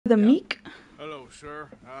The Meek? Hello, sir.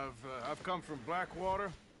 I've come from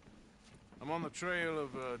Blackwater. I'm on the trail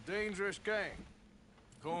of a dangerous gang.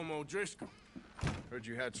 Colm O'Driscoll. Heard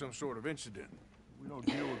you had some sort of incident. We don't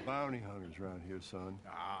deal with bounty hunters around here, son.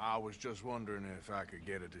 I was just wondering if I could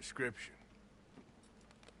get a description.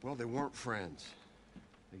 Well, they weren't friends.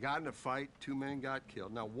 They got in a fight, 2 men got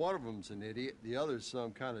killed. Now, one of them's an idiot, the other's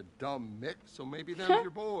some kind of dumb mick, so maybe them's your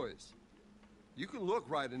boys. You can look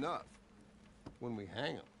right enough when we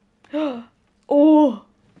hang them. Oh!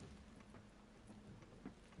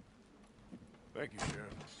 Thank you,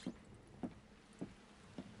 Sheriff.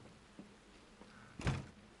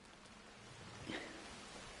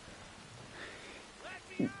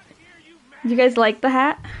 You guys like the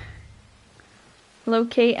hat?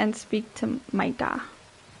 Locate and speak to Micah.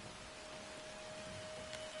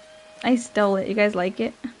 I stole it. You guys like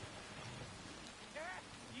it? You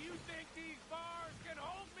think these bars can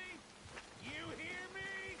hold me? You hear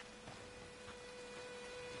me?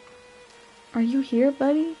 Are you here,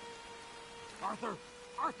 buddy? Arthur!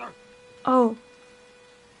 Arthur! Oh.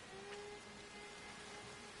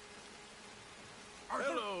 Arthur!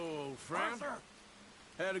 Hello, old friend. Arthur!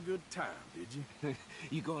 Had a good time, did you?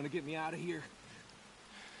 You going to get me out of here?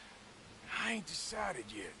 I ain't decided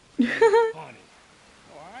yet. Honey.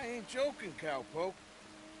 Oh, I ain't joking, cowpoke.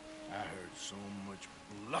 I heard so much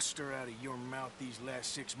bluster out of your mouth these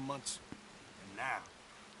last 6 months. And now,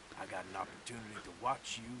 I got an opportunity to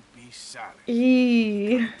watch you be silent.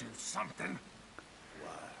 Eee. Do something.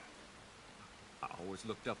 Why? I always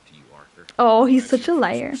looked up to you, Arthur. Oh, he's such a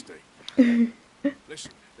liar.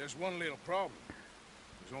 Listen, there's one little problem.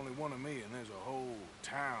 There's only one of me, and there's a whole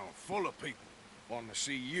town full of people wanting to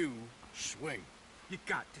see you swing. You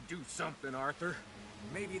got to do something, Arthur.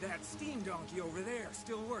 Maybe that steam donkey over there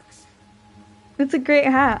still works. It's a great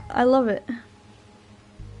hat. I love it.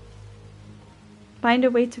 Find a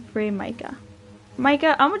way to free Micah.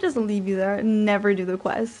 Micah, I'm gonna just leave you there and never do the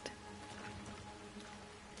quest.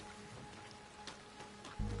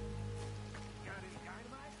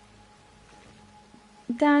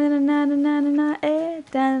 Da na na na na na na eh,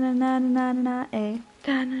 da na na na na na eh,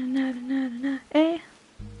 da na na na na na eh.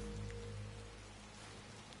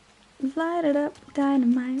 Light it up,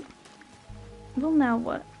 dynamite. Well, now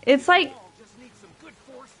what? It's like,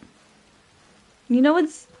 you know,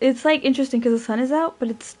 it's like interesting because the sun is out, but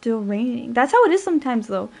it's still raining. That's how it is sometimes,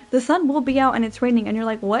 though. The sun will be out and it's raining, and you're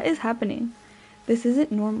like, what is happening? This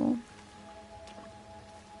isn't normal.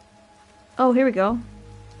 Oh, here we go.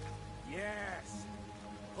 Yes.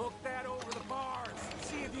 Hook that over the bars.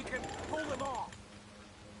 See if you can pull them off.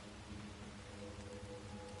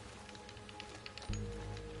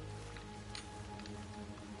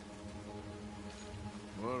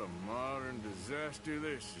 What a modern disaster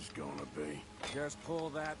this is gonna be. Just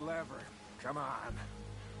pull that lever. Come on.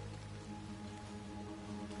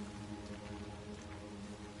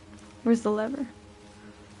 Where's the lever?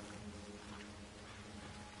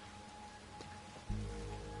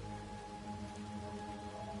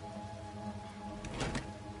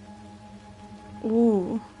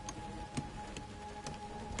 Ooh.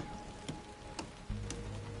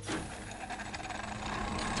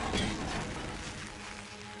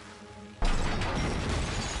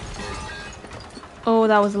 Oh,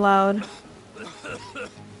 that was loud.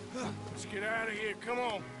 Let's get out of here, come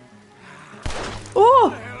on. Oh!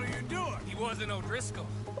 What the hell are you doing? He wasn't O'Driscoll.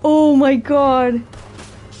 Oh my god.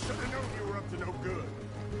 Should've known you were up to no good.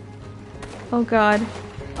 Oh god.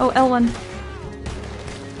 Oh, L1.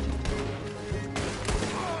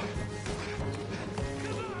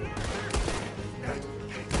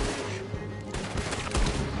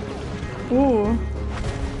 Ooh.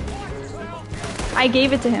 I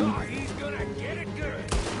gave it to him. He's gonna get it good.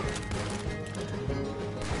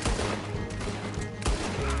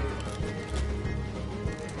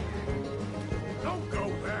 Don't go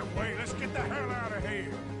that way. Let's get the hell out of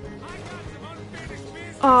here. I got some unfinished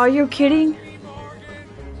business. Oh, are you kidding? Morgan.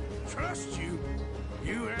 Trust you?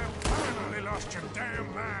 You have finally lost your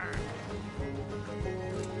damn mind.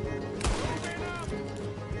 Open up.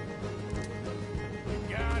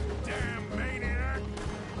 Goddamn maniac.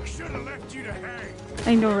 I should have left you to hang.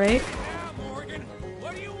 I know, right? Now, Morgan.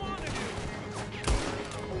 What do you want to do?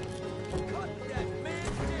 Cut that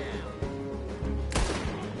man down.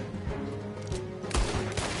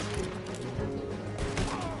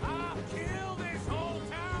 I'll kill this whole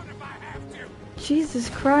town if I have to. Jesus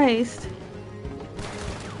Christ.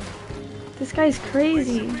 This guy's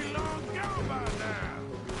crazy. Be long gone by now.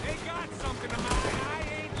 They got something of mine I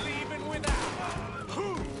ain't leaving without.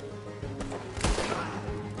 Who?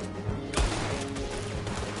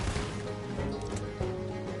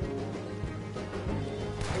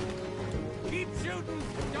 shooting!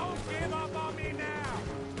 Don't give up on me now!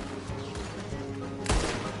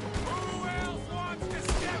 Who else wants to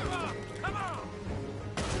step up? Come on!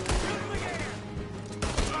 Shoot him again!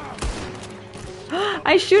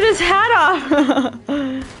 I shoot his hat off!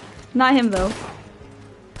 Not him though.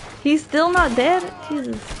 He's still not dead?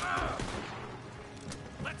 Jesus.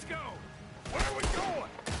 Let's go! Where are we going?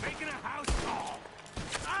 Making a house call!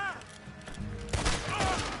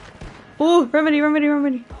 Ooh, remedy, remedy,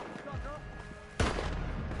 remedy.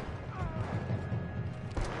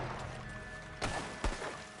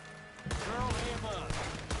 Girl, aim up.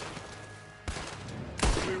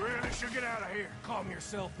 We really should get out of here. Calm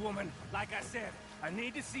yourself, woman. Like I said, I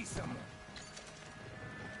need to see someone.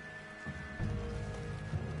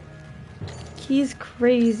 He's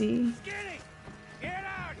crazy. Skinny! Get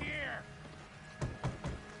out here!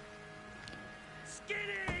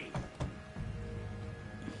 Skinny!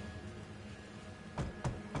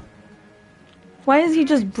 Why does he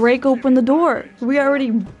just break open the door? We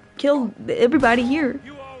already killed everybody here.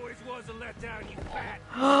 You always was a letdown, you fat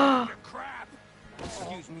sack of crap!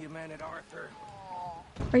 Excuse me a minute, Arthur.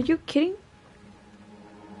 Are you kidding?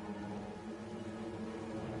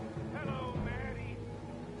 Hello, Maddie.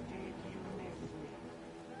 Did you miss me?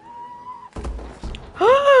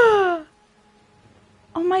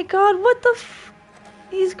 Oh my god, what the f-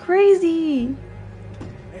 He's crazy.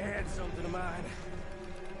 They had something of mine.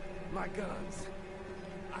 My guns.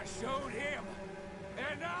 I showed him.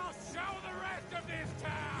 And I'll show the rest of this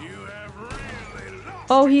town! You have really lost.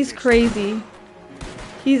 Oh, he's crazy.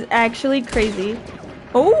 He's actually crazy.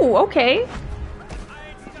 Oh, okay. I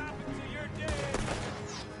ain't stopping till you're dead.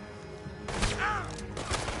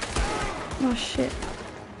 Oh shit.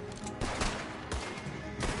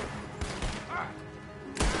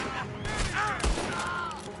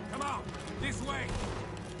 Come on, this way.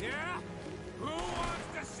 Yeah? Who wants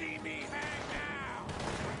to see me hang now?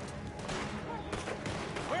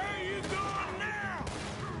 Where are you going now?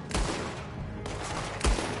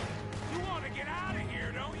 You want to get out of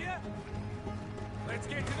here, don't you? Let's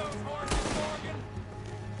get to those horses, Morgan.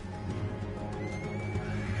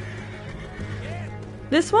 Yeah.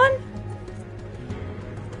 This one?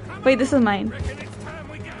 Come Wait, this on. is mine. Reckon it's time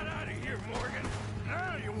we got out of here, Morgan.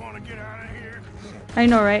 Now you want to get out of here? I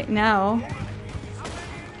know, right? Now.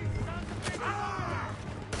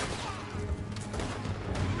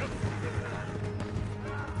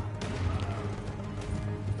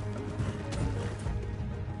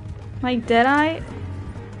 My Deadeye?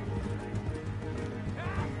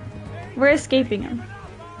 We're escaping him.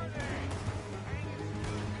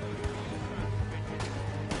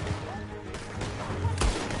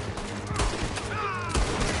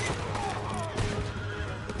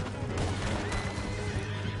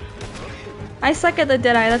 I suck at the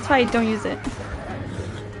Deadeye, that's why I don't use it.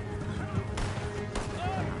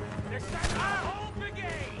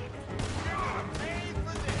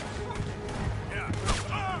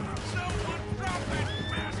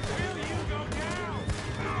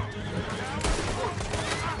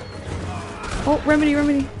 Oh, remedy,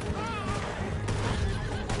 remedy.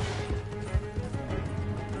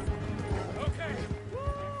 Okay.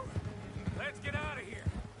 Let's get out of here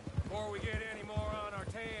before we get any more on our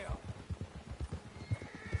tail.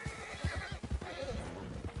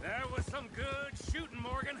 That was some good shooting,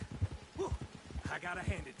 Morgan. Whew. I gotta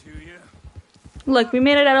hand it to you. Look, we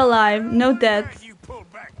made it out alive, no deaths. You pulled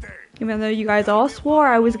back there. Even though you guys all swore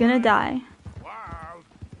I was gonna die. Wow.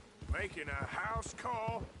 Making a house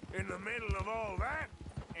call in the middle of all that?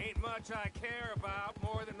 Ain't much I care about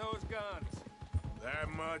more than those guns. That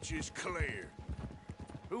much is clear.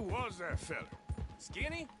 Who was that fella?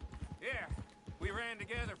 Skinny? Yeah. We ran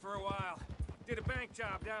together for a while. Did a bank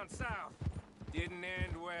job down south. Didn't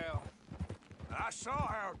end well. I saw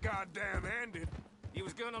how it goddamn ended. He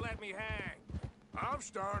was gonna let me hang. I'm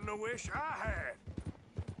starting to wish I had.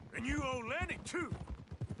 And you owe Lenny, too.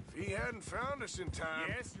 If he hadn't found us in time...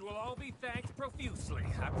 Yes, you will all be thanked profusely,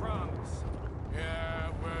 I promise. Yeah,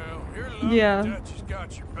 well, your lucky Dutch has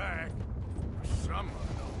got your back. For some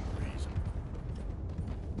unknown reason.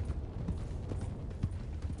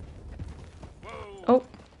 Whoa. Oh.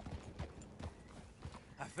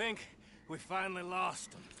 I think we finally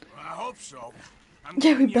lost him. Well, I hope so. I'm Yeah, we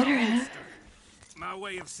giving you better a have. holster. My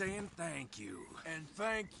way of saying thank you. And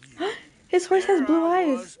thank you. His horse has blue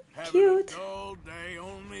eyes. Cute. A dull day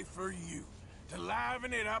only for you. To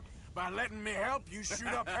liven it up by letting me help you shoot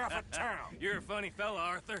up half a town. You're a funny fella,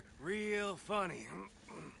 Arthur. Real funny.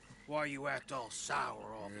 Why you act all sour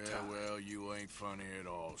all the time? Yeah, well, you ain't funny at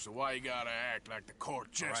all. So why you gotta act like the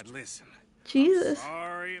court jester? All right, listen. Jesus.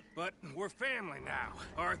 Sorry, but we're family now.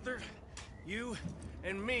 Arthur, you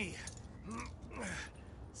and me.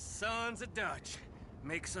 Sons of Dutch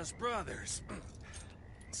makes us brothers.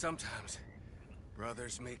 Sometimes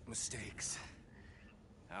brothers make mistakes.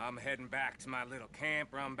 I'm heading back to my little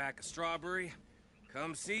camp around back of Strawberry.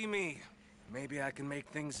 Come see me. Maybe I can make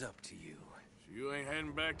things up to you. So you ain't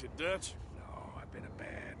heading back to Dutch? No, I've been a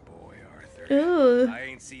bad boy, Arthur. Ooh. I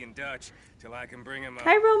ain't seeing Dutch till I can bring him a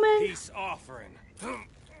Hi, Roman. peace offering.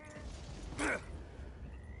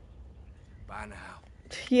 Bye now.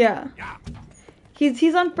 Yeah. Yeah.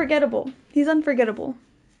 He's unforgettable. He's unforgettable.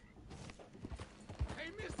 Hey,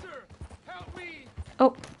 mister, help me.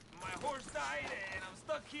 Oh. My horse died and I'm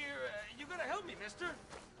stuck here. You gotta help me, mister.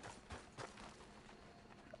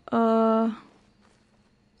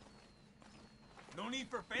 No need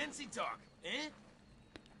for fancy talk, eh?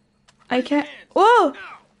 I can't. Whoa!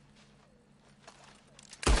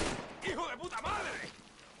 Hijo de puta madre!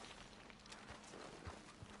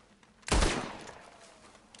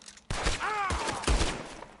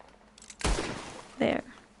 There.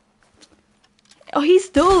 Oh, he's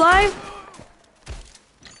still alive?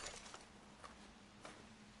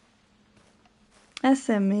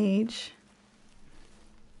 SMH.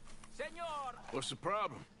 Senor! What's the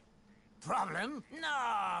problem? Problem?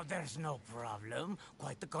 No, there's no problem.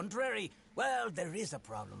 Quite the contrary. Well, there is a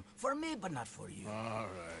problem. For me, but not for you. All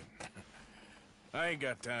right. I ain't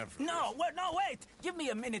got time for No, wait! Give me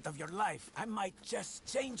a minute of your life. I might just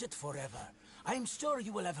change it forever. I'm sure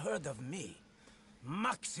you will have heard of me.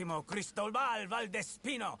 Maximo Cristobal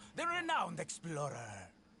Valdespino, the renowned explorer.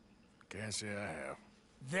 this. Can't say I have.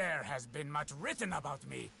 There has been much written about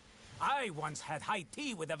me. I once had high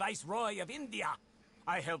tea with the Viceroy of India.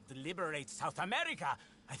 I helped liberate South America.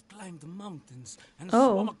 I've climbed mountains and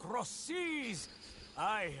swum across seas.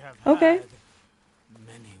 I have had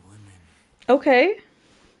many women. Okay.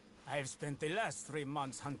 I've spent the last 3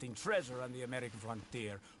 months hunting treasure on the American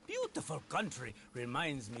frontier. Beautiful country.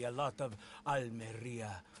 Reminds me a lot of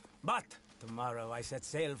Almeria. But tomorrow I set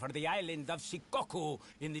sail for the island of Shikoku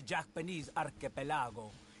in the Japanese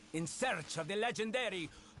archipelago in search of the legendary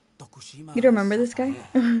Tokushima. You don't remember this guy?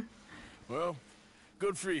 Well,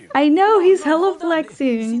 good for you. I know, he's No, hella hold on. See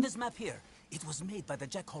flexing. this map here? It was made by the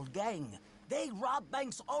Jackhole Gang. They rob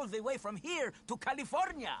banks all the way from here to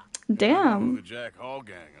California. Who the Damn. Jack Hall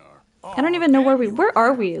gang are? I don't even know where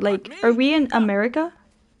are we? Like, are we in America?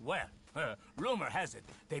 Well, rumor has it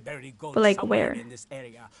they buried gold But, like, somewhere where? in this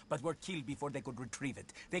area, but were killed before they could retrieve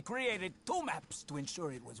it. They created 2 maps to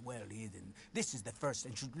ensure it was well hidden. This is the first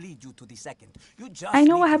and should lead you to the second. You just I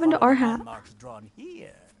know need what happened to follow our the hat. landmarks drawn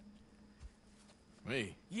here.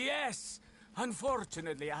 Me? Yes.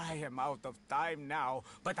 Unfortunately, I am out of time now,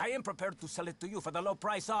 but I am prepared to sell it to you for the low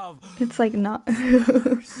price of It's like not.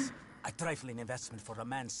 a trifling investment for a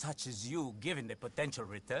man such as you, given the potential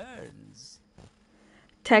returns.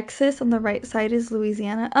 Texas on the right side is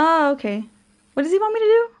Louisiana. Oh, okay. What does he want me to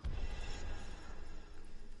do?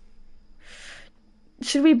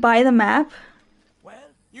 Should we buy the map? Well,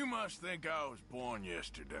 You must think I was born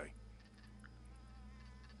yesterday.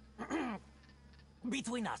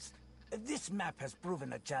 between us, this map has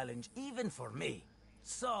proven a challenge even for me.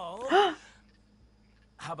 So,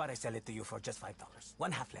 how about I sell it to you for just $5?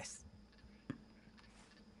 1/2 less.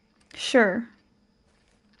 Sure.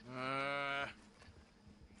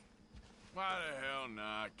 Why the hell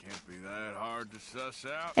not? Can't be that hard to suss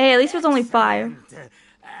out. Hey, at least it was only 5. Excellent.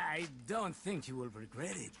 I don't think you will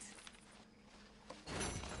regret it.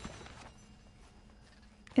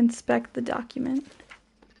 Inspect the document.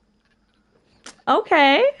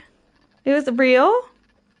 Okay. It was real.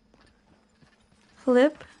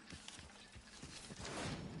 Flip.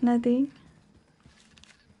 Nothing.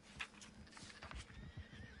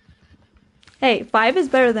 Hey, 5 is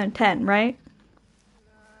better than 10, right?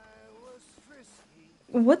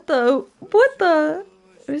 What the? What the?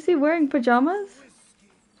 Is he wearing pajamas?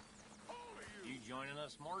 You joining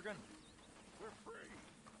us, Morgan? We're free.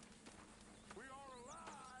 We are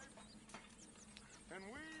alive. And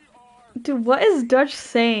we are... Dude, what is Dutch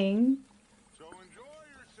saying? So enjoy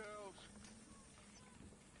yourselves.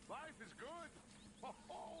 Life is good.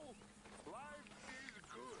 Oh, life is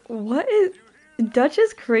good. What is... Dutch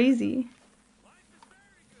is crazy. Life is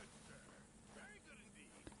very good, sir. Very good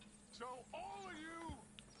indeed. So all of you,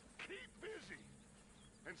 keep busy.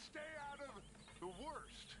 And stay out of the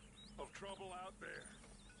worst of trouble out there.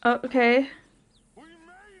 Okay. We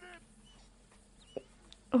made it.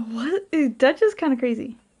 What? Dutch is kind of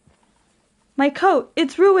crazy. My coat,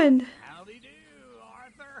 it's ruined. Howdy do,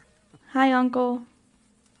 Arthur. Hi, Uncle.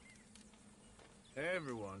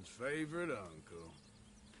 Everyone's favorite uncle.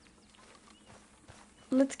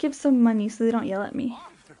 Let's give some money so they don't yell at me.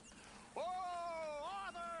 Arthur! Oh,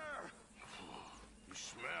 Arthur!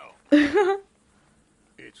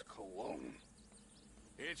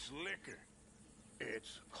 It's liquor.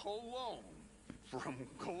 It's cologne from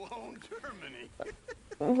Cologne, Germany.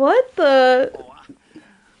 What the? Oh,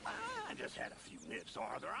 I just had a few nips,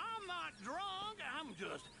 Arthur. I'm not drunk. I'm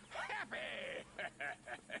just happy.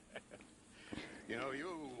 You know, you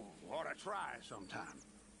ought to try sometime.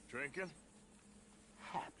 Drinking?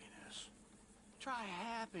 Happiness. Try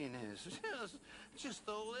happiness. Just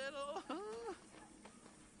a little,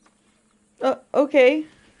 huh? Okay.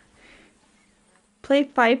 Play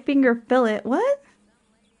Five Finger Fillet. What?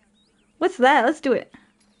 What's that? Let's do it.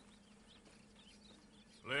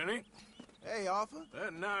 Lenny? Hey, Arthur.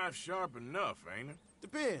 That knife's sharp enough, ain't it?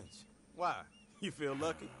 Depends. Why? You feel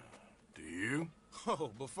lucky? Do you?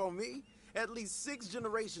 Oh, before me, at least 6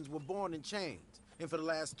 generations were born in chains. And for the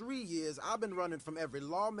last 3 years, I've been running from every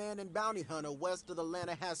lawman and bounty hunter west of the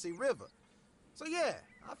Lanahassee River. So yeah,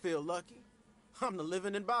 I feel lucky. I'm the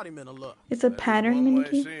living embodiment of luck. It's a That is pattern one way of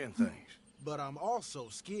minigame. seeing things. But I'm also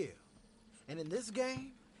skilled. And in this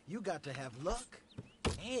game, you got to have luck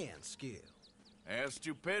and skill. And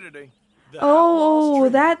stupidity. The Oh,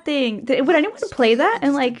 Outlaws that thing. Would anyone play that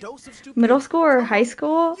in like middle school or high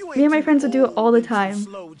school? You Me and my ain't friends too would do it all the old and too time.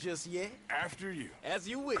 slow just yet. After you. As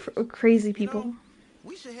you wish. Crazy people.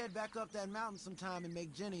 We should head back up that mountain sometime and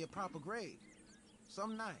make Jenny a proper grave.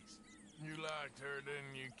 Something nice. You liked her,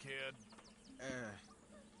 didn't you, kid?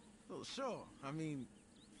 Well, sure. I mean,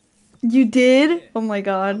 You did? Oh my I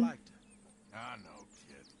god. liked her. I know,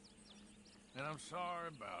 kid. And I'm sorry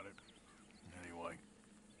about it. Anyway.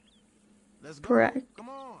 Let's go. Correct. Come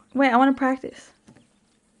on. Wait, I want to practice.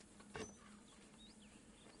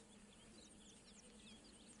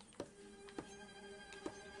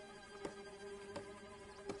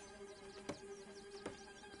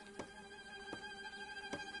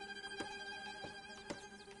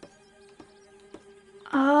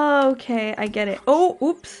 Oh, okay, I get it. Oh,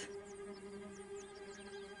 oops.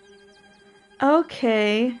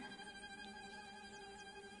 Okay.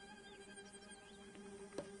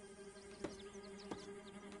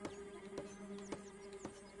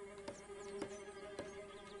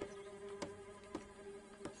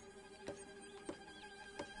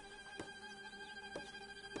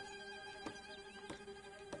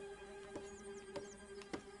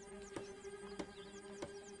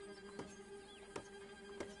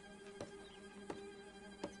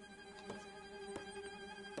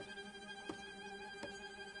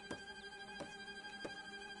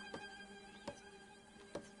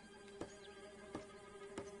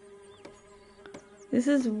 This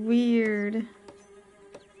is weird.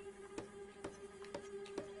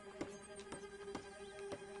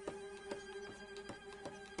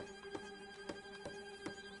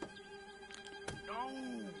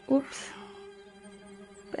 Oops.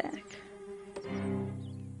 Back.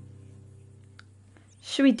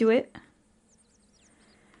 Should we do it?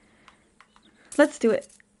 Let's do it.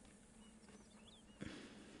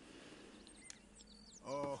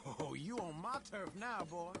 Oh, you on my turf now,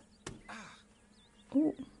 boy.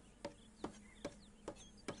 Ooh.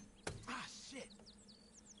 Shit.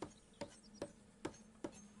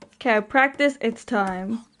 Okay, practice. It's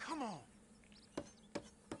time. Come on.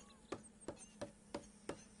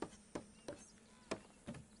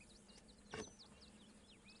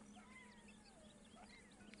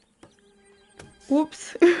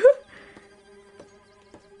 Whoops. Man,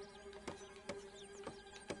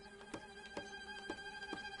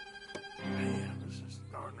 this is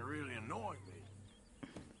starting to really annoy me.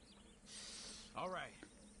 All right.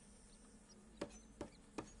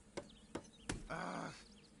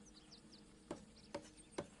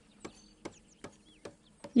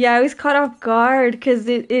 Yeah, I was caught off guard because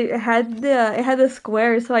it had the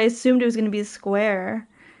square, so I assumed it was gonna be a square.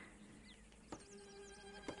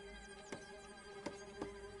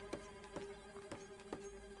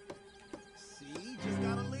 See, just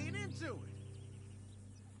gotta lean into it.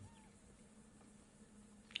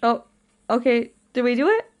 Oh, okay. Did we do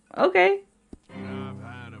it? Okay. I've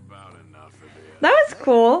had about enough of this. That was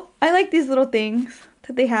cool. I like these little things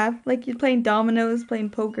that they have. Like you're playing dominoes,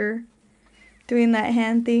 playing poker, doing that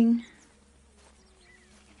hand thing.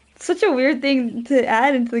 Such a weird thing to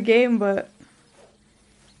add into the game, but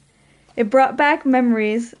it brought back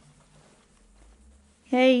memories.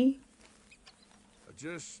 Hey. I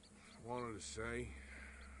just wanted to say,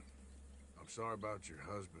 I'm sorry about your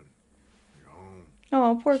husband, your home.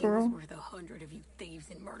 Oh, poor He was girl. worth 100 of you thieves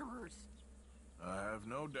and murderers. I have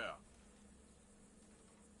no doubt.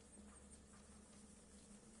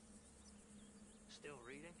 Still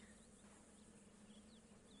reading?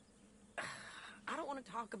 I don't want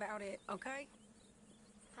to talk about it, okay?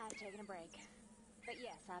 I'm taking a break. But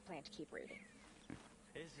yes, I plan to keep reading.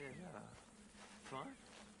 Is it, fun?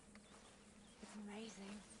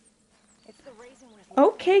 amazing. It's the raising with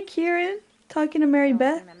Okay, Kieran. Talking to Mary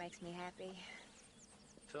Beth. that makes me happy.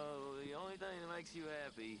 So the only thing that makes you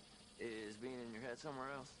happy is being in your head somewhere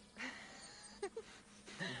else?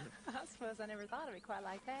 I suppose I never thought of it quite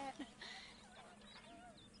like that.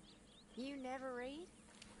 You never read?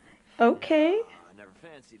 Okay. I never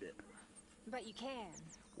fancied it. But you can.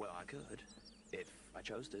 Well, I could, if I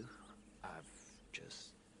chose to. I've just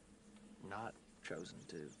not chosen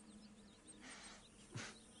to.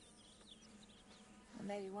 Well,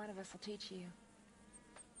 maybe one of us will teach you.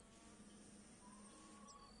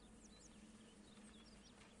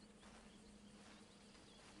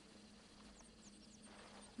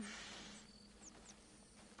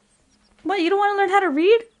 What, you don't want to learn how to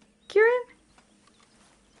read, Kieran?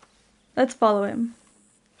 Let's follow him.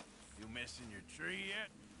 You missing your tree yet?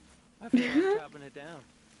 I feel like chopping it down.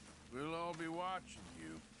 We'll all be watching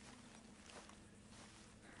you.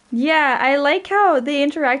 Yeah, I like how they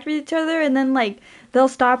interact with each other and then like they'll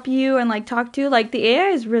stop you and like talk to you. Like the AI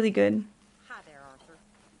is really good. Hi there, Arthur.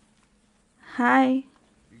 Hi.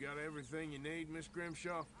 You got everything you need, Miss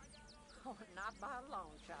Grimshaw? Oh, not by a long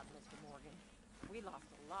shot, Mr. Morgan. We lost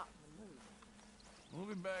a lot in the move.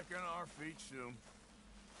 We'll be back on our feet soon.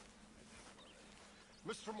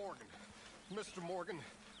 Mr. Morgan,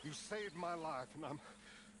 you saved my life, and I'm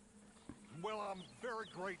very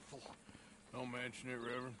grateful. Don't mention it,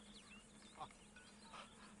 Reverend.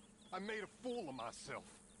 I made a fool of myself.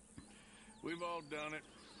 We've all done it.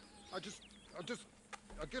 I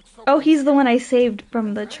get so... Oh, he's the one I saved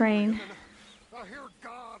from the train. I hear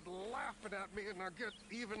God laughing at me, and I get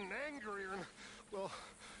even angrier, and, well,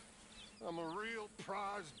 I'm a real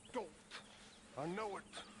prize dolt. I know it.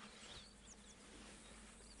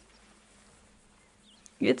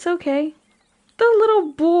 It's okay. The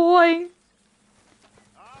little boy.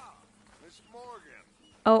 Ah, Miss Morgan.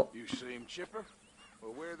 Oh, You seem chipper.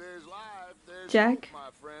 Well, where there's life, there's Jack. hope, my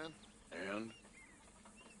friend. And?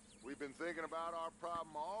 We've been thinking about our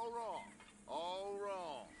problem all wrong. All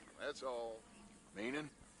wrong. That's all. Meaning?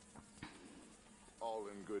 All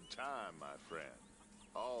in good time, my friend.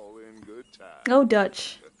 All in good time. oh,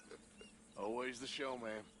 Dutch. Always the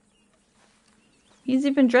showman. He's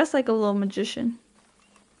even dressed like a little magician.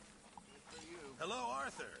 Hello,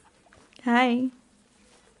 Arthur. Hi.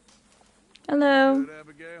 Hello. Good,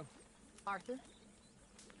 Abigail? Arthur?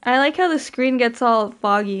 I like how the screen gets all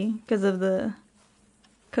foggy because of the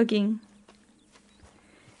cooking.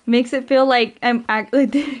 Makes it feel like I'm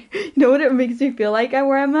actually. You know what it makes me feel like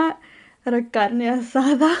where I'm at? At a carne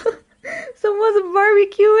asada. Someone's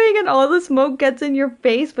barbecuing and all the smoke gets in your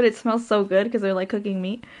face, but it smells so good because they're like cooking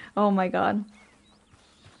meat. Oh my god.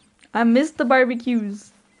 I miss the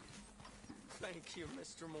barbecues. Thank you,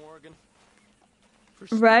 Mr. Morgan.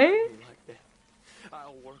 For Right? saving me like that.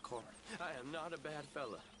 I'll work hard. I am not a bad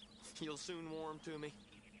fella. You'll soon warm to me.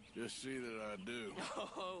 Just see that I do.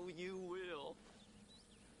 Oh, you will.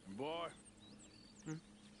 Boy,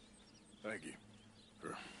 thank you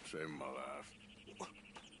for saving my life.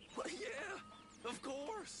 Well, yeah, of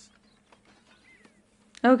course.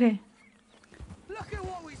 Okay. Look at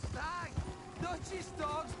what we stacked! Dutchie's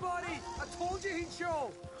dog's body! I told you he'd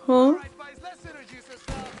show! Huh? Alright, boys, let's introduce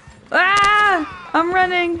ourselves. Ah! I'm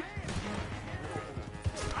running.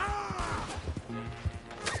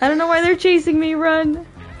 I don't know why they're chasing me. Run.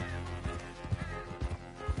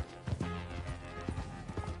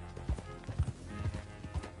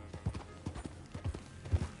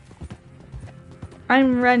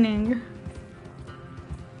 I'm running.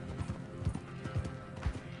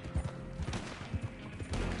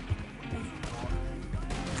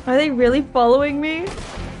 Are they really following me?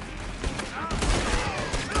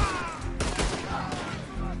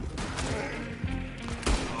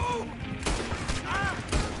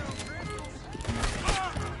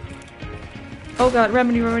 Oh god,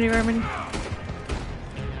 remedy.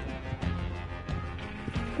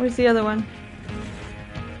 Where's the other one?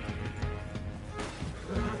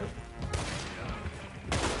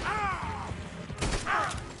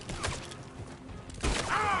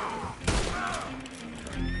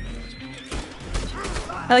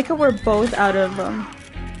 I like how we're both out of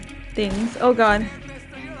things. Oh god.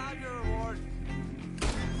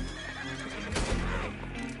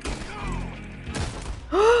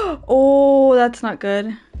 Oh, that's not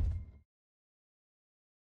good.